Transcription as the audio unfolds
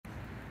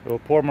So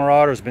poor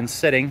Marauder's been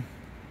sitting.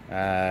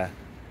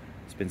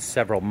 It's been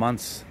several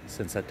months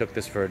since I took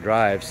this for a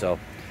drive, so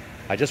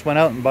I just went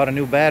out and bought a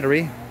new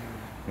battery.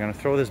 I'm gonna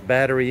throw this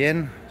battery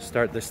in,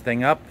 start this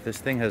thing up. This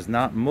thing has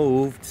not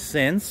moved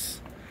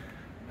since.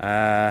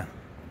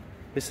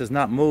 This has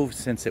not moved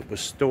since it was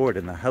stored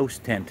in the house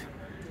tent,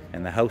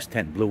 and the house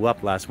tent blew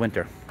up last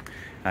winter.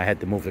 I had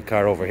to move the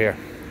car over here.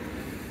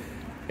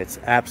 It's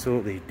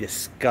absolutely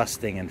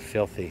disgusting and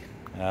filthy.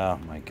 Oh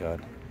my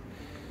God.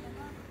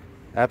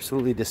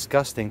 Absolutely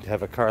disgusting to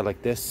have a car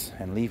like this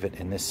and leave it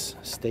in this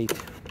state.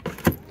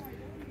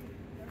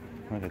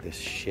 Look at this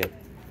shit.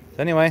 So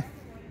anyway,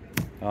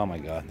 oh my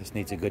God, this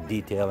needs a good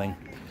detailing.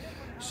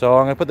 So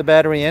I'm gonna put the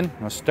battery in, I'm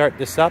gonna start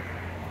this up,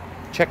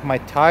 check my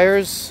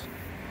tires,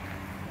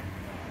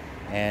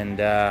 and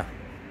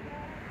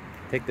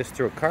take this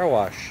through a car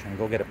wash and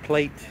go get a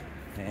plate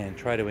and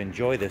try to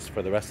enjoy this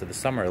for the rest of the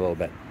summer a little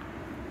bit.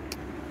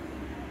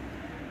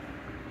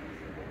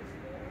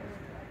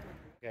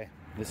 Okay,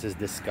 this is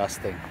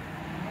disgusting.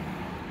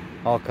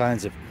 All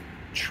kinds of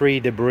tree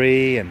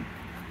debris, and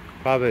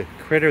probably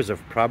critters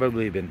have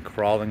probably been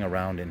crawling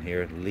around in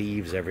here.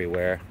 Leaves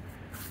everywhere.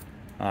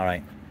 All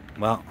right,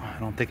 well, I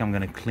don't think I'm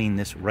gonna clean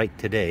this right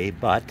today,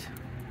 but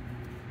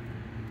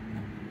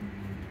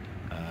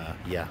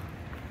yeah,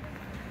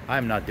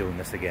 I'm not doing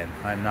this again.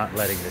 I'm not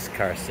letting this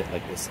car sit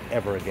like this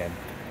ever again.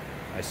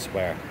 I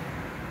swear.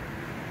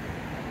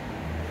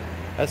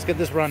 Let's get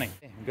this running.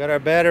 We've got our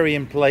battery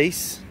in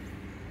place.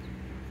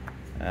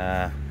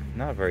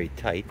 Not very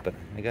tight, but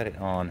I got it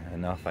on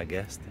enough, I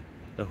guess.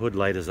 The hood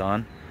light is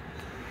on.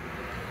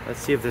 Let's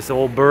see if this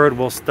old bird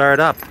will start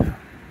up.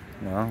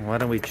 Well, why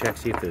don't we check,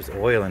 see if there's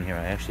oil in here.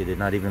 I actually did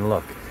not even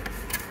look.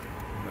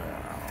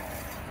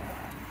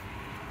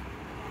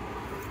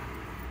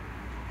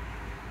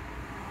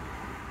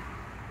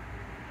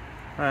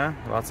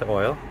 Lots of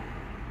oil.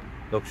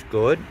 Looks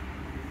good.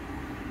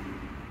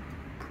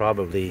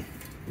 Probably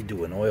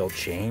do an oil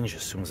change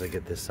as soon as I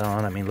get this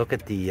on. I mean, look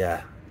at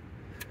the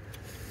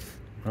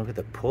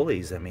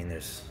pulleys. I mean,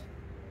 there's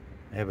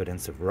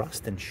evidence of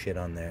rust and shit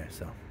on there.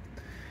 So,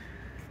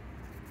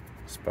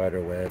 spider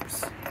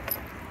webs.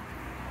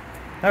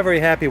 Not very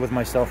happy with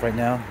myself right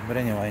now, but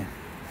anyway,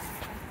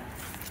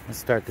 let's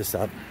start this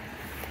up.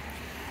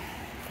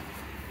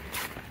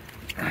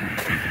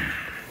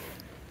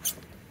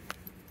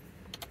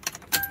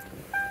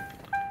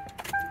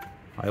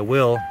 I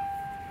will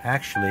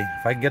actually,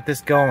 if I get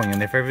this going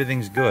and if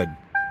everything's good,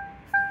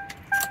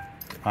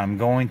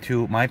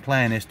 my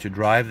plan is to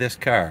drive this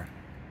car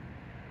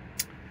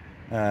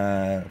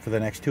for the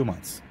next 2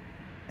 months.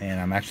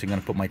 And I'm actually going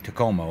to put my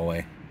Tacoma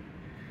away.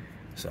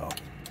 So,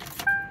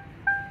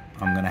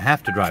 I'm going to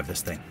have to drive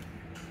this thing.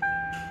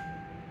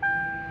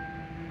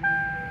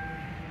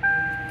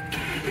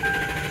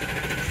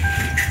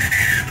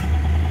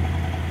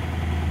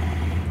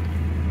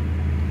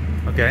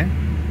 Okay,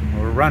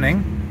 we're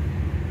running.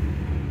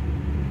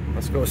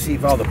 Let's go see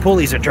if all the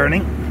pulleys are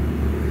turning.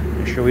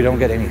 Make sure we don't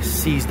get any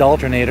seized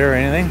alternator or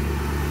anything.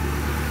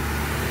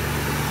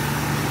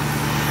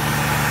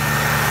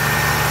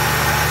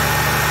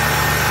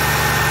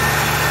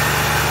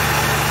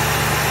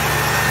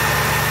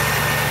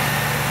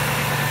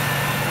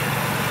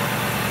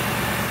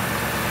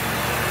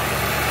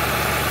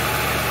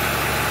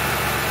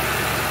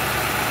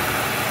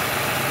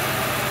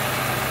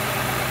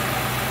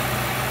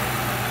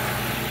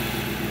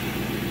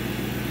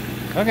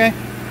 Okay.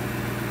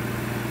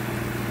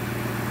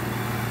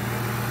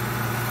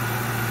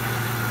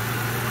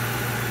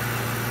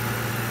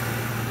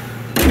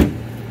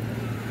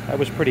 That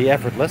was pretty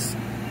effortless.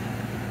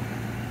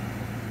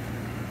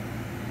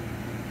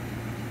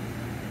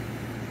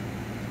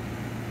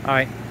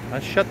 Alright,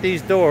 let's shut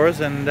these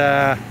doors and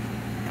let's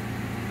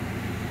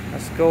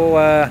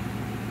go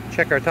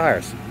check our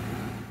tires.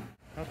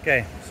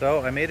 Okay,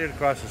 so I made it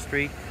across the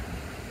street.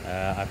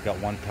 I've got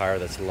one tire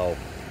that's low.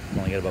 I've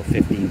only got about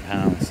 15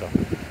 pounds, so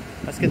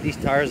let's get these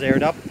tires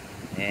aired up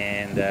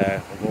and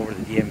we'll go over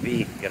to the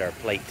DMV, get our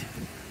plate,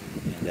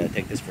 and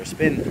take this for a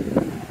spin.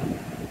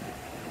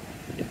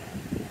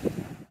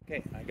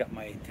 Okay, I got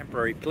my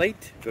temporary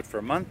plate, good for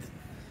a month.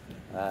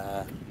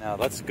 Now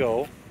let's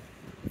go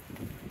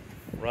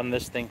run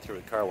this thing through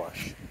a car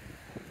wash.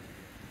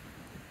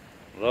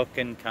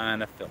 Looking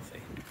kind of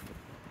filthy.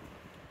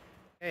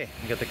 Okay,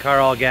 I got the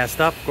car all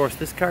gassed up. Of course,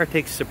 this car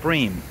takes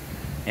Supreme.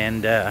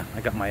 And I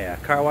got my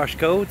car wash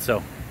code,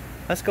 so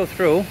let's go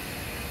through.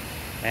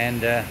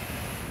 And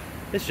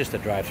it's just a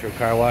drive-through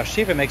car wash.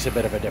 See if it makes a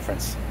bit of a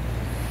difference.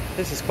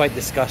 This is quite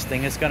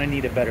disgusting. It's going to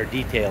need a better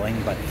detailing,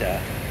 but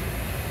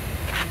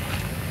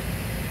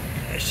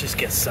let's just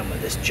get some of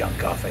this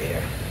junk off of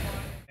here.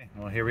 Okay,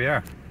 well, here we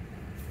are.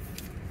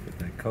 Get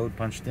that code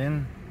punched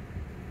in.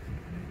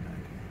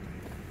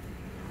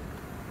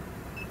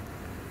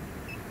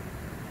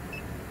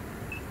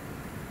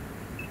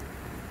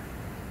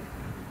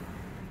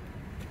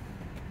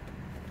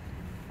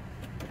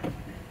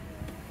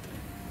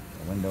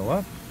 Window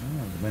up.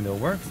 Oh, the window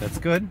works. That's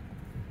good.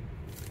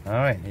 All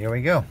right, here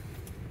we go.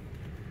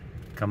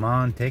 Come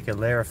on, take a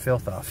layer of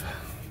filth off.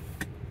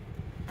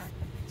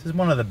 This is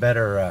one of the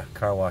better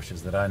car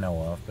washes that I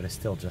know of, but it's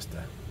still just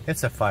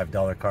it's a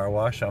 $5 car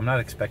wash, so I'm not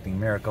expecting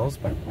miracles,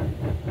 but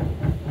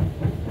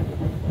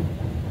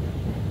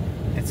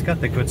it's got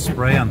the good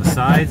spray on the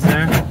sides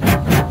there.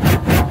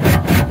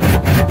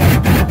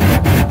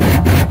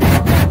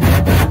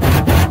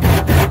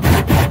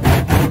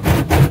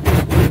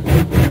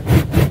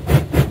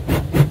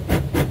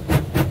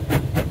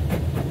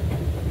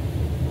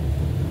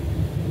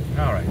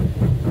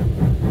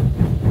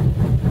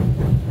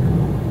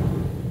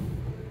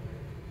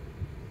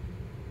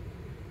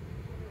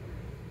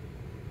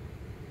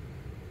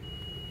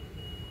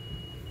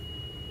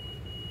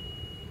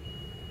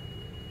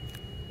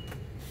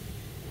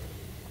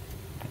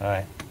 All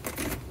right.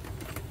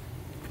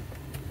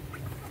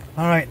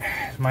 All right,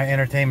 my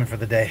entertainment for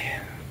the day.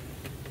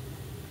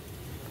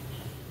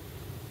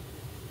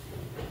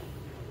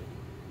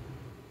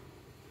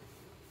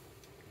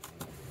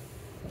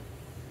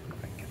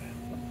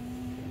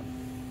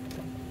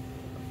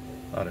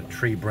 A lot of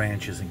tree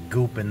branches and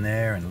goop in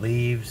there and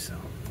leaves. So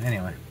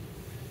anyway.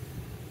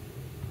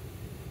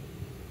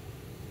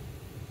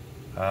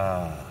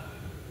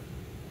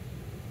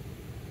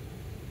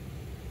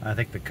 I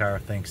think the car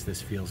thinks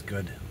this feels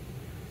good.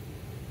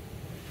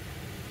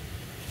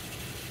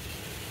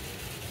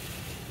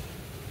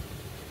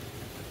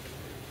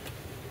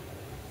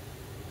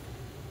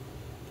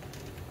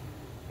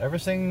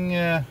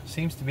 Everything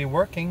seems to be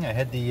working. I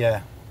had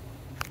the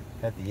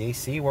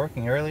AC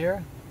working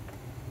earlier.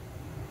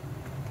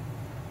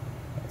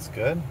 That's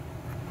good.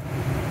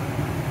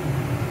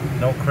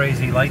 No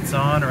crazy lights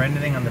on or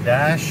anything on the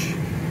dash.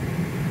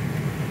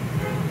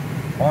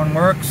 Horn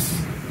works.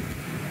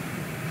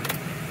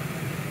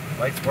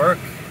 Lights work.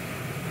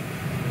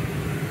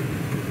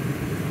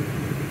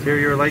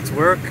 Interior lights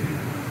work.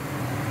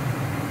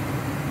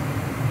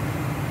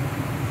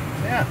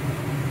 Yeah.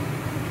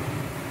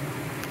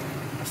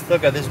 I still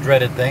got this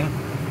dreaded thing.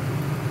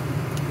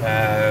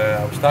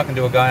 I was talking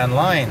to a guy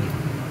online.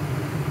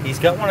 He's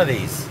got one of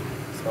these.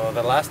 So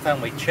the last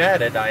time we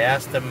chatted, I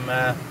asked him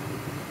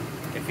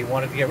if he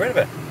wanted to get rid of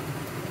it.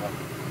 Well,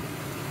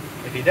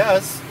 if he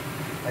does,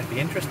 I'd be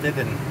interested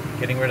in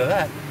getting rid of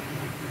that.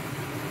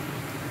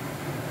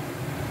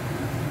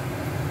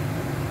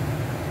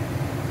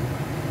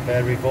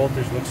 Battery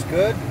voltage looks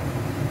good.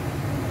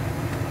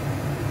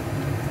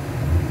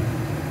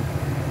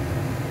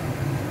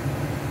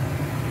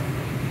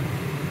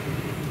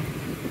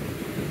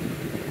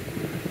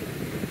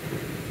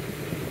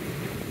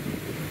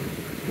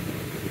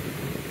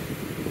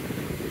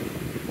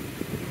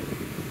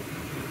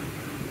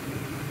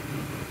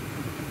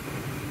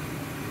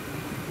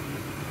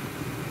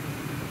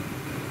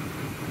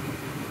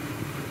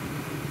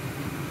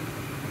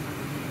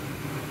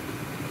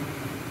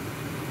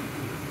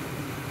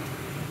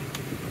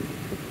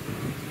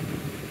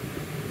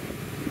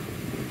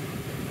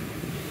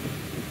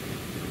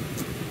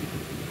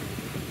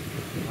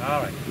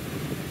 All right,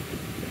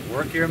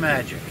 work your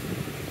magic.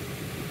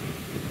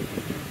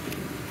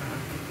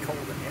 Cold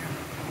in here.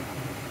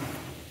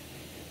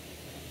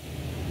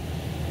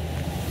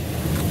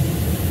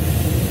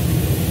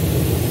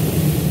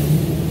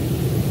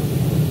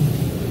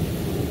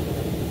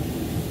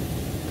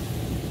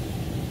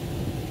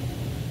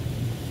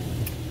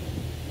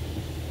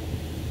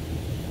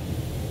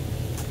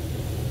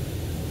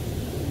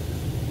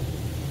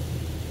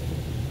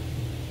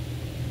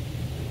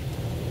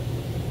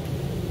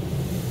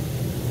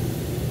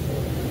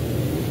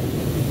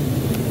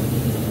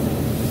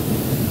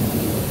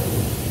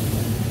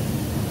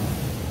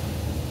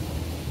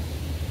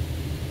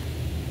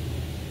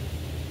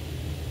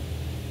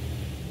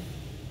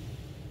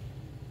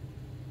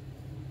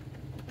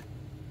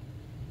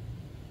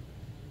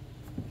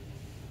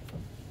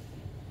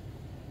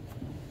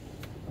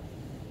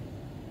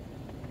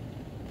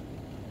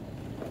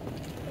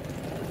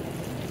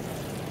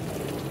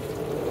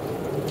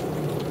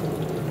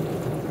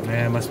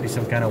 Yeah, it must be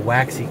some kind of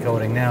waxy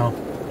coating now.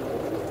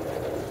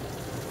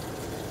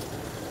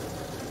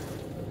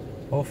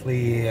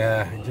 Hopefully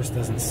it just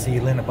doesn't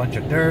seal in a bunch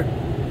of dirt.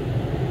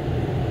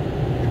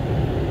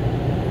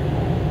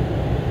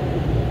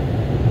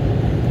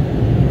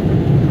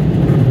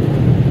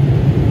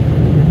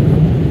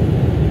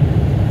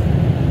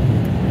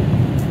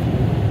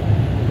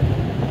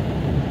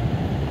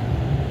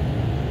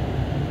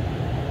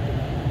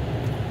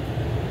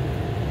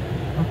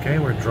 Okay,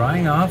 we're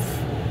drying off.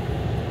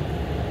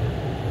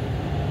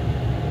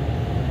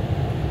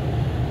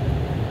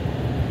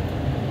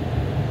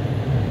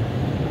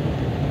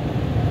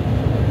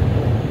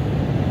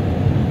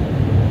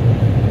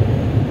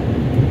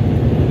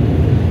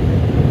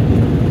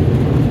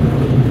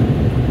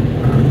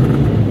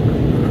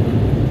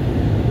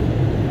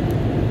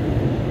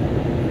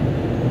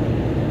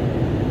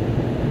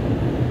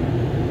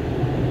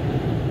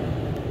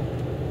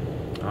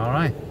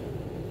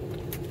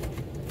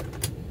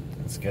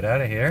 Get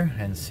out of here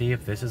and see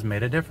if this has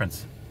made a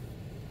difference.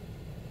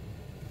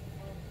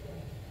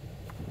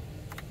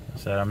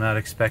 So I'm not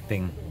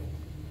expecting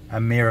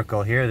a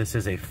miracle here. This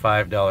is a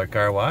 $5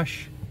 car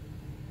wash.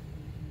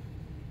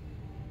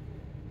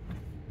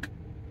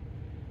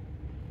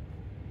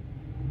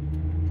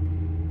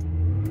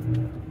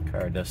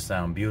 does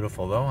sound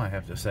beautiful though, I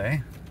have to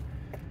say.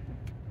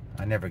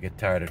 I never get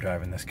tired of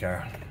driving this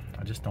car.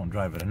 I just don't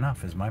drive it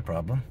enough is my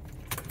problem.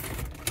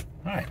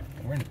 Alright,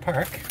 we're in the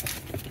park.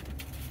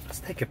 Let's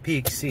take a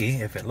peek, see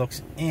if it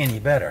looks any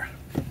better.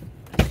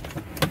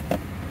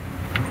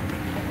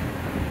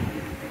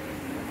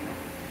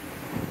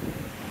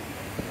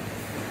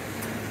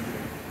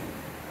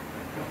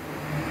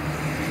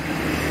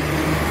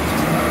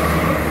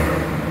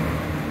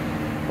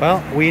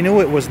 Well, we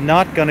knew it was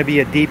not going to be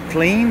a deep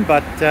clean,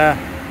 but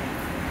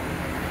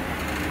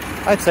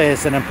I'd say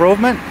it's an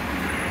improvement.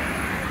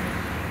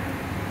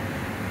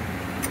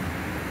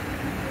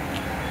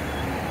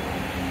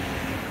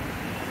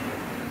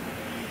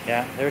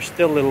 Yeah, there's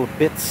still little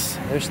bits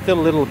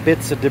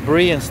of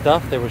debris and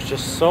stuff. There was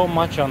just so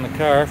much on the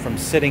car from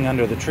sitting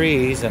under the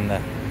trees and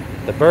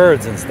the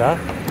birds and stuff.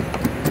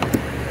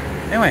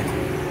 Anyway,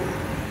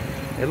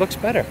 it looks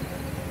better.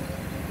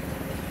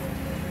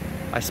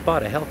 I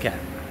spot a Hellcat.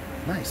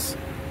 Nice.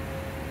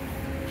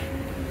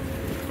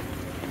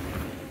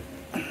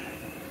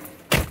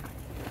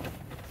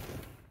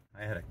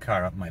 I had a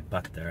car up my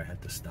butt there. I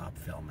had to stop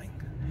filming.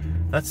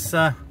 Let's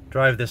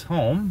drive this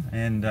home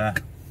and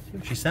see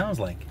what she sounds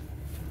like.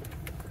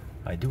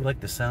 I do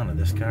like the sound of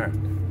this car.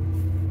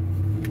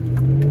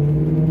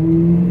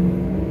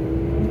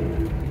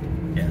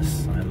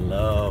 Yes, I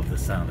love the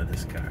sound of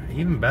this car.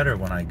 Even better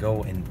when I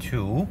go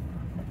into...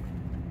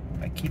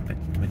 I keep it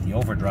with the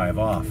overdrive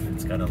off.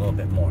 It's got a little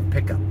bit more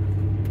pickup.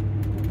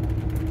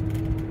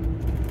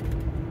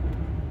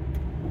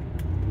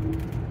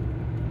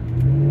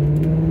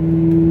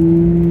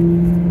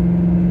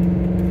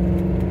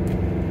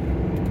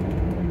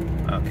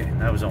 Okay,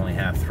 that was only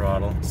half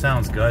throttle.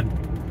 Sounds good.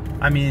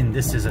 I mean,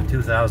 this is a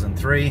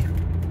 2003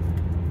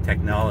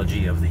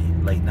 technology of the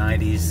late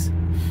 90s.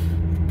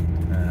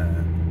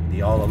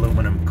 The all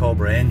aluminum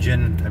Cobra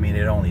engine. I mean,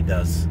 it only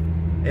does.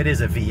 It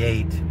is a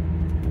V8.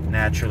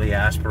 Naturally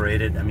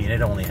aspirated. I mean,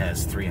 it only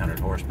has 300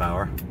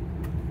 horsepower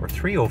or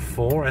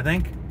 304, I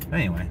think.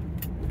 Anyway,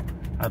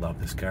 I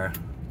love this car.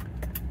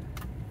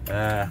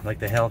 Like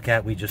the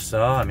Hellcat we just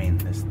saw. I mean,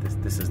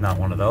 this is not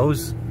one of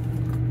those,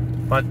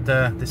 but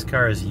this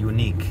car is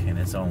unique in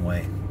its own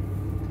way.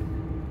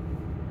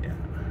 Yeah.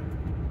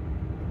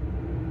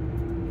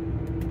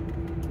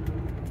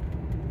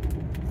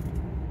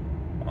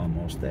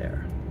 Almost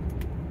there.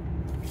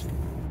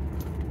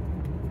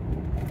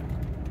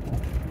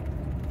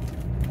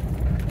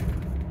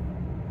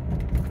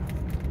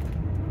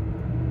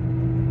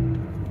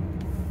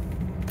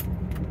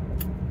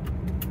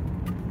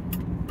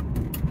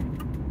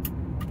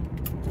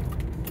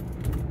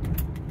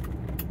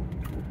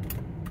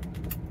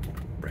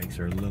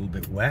 Are a little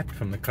bit wet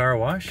from the car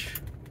wash.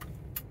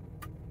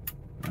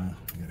 Oh,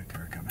 we got a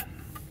car coming.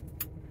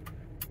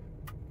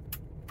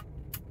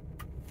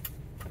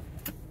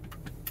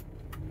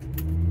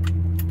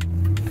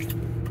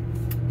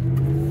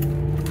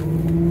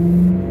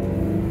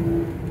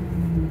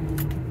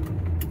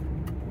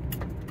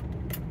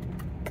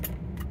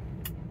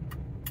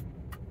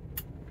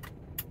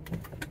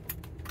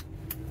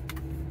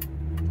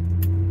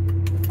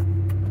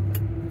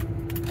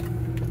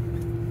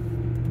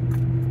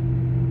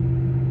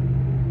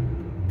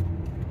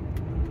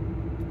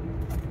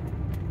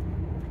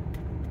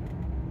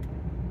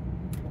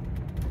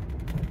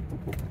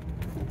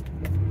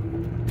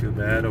 Too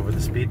bad over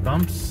the speed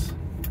bumps.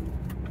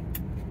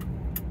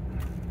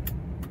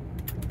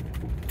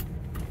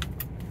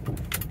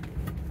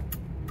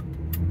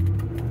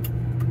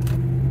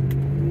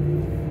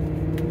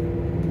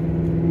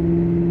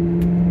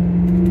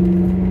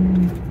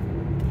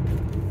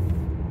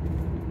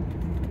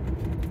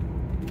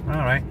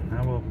 Alright,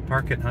 now we'll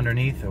park it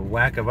underneath a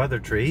whack of other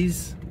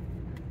trees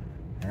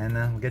and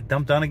we'll get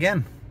dumped on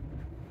again.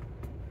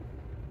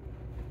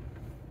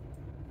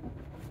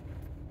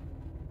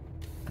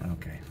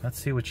 Okay, let's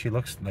see what she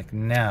looks like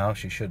now.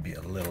 She should be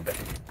a little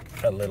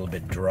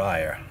bit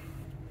drier.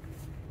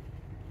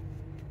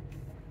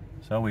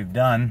 So we've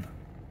done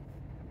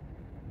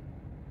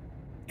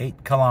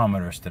 8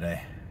 kilometers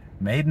today.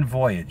 Maiden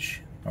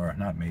voyage, or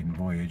not maiden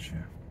voyage,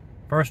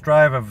 first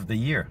drive of the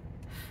year.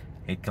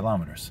 8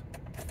 kilometers.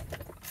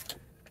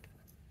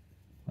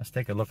 Let's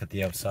take a look at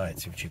the outside,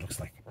 see what she looks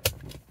like.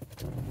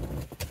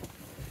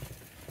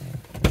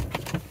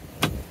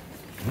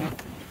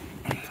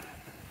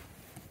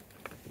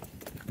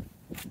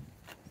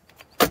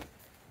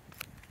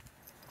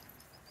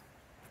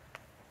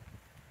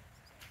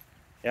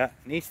 Yeah,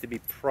 needs to be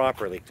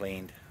properly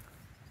cleaned.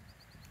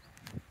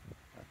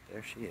 But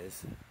there she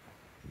is.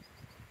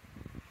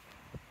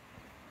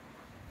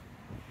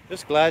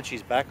 Just glad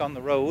she's back on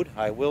the road.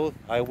 I will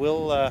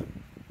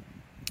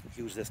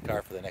use this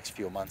car for the next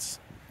few months.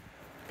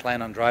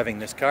 Plan on driving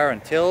this car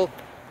until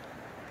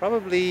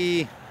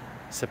probably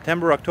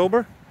September,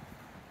 October.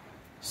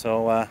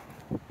 So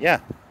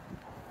yeah,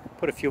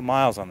 put a few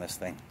miles on this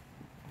thing.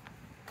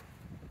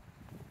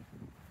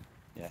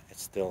 Yeah, it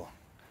still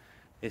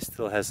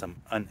has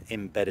some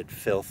unembedded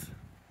filth.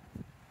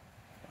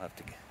 I'll have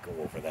to go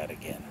over that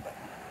again. But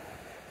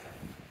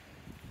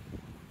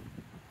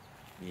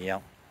Yeah,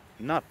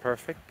 not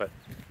perfect, but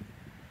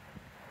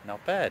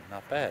not bad,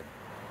 not bad.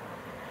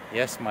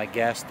 Yes, my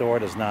gas door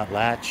does not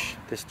latch.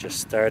 This just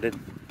started.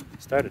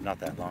 Started not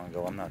that long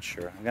ago, I'm not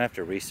sure. I'm gonna have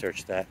to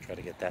research that, try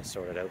to get that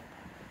sorted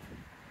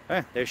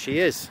out. There she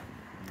is.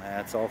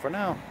 That's all for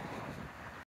now.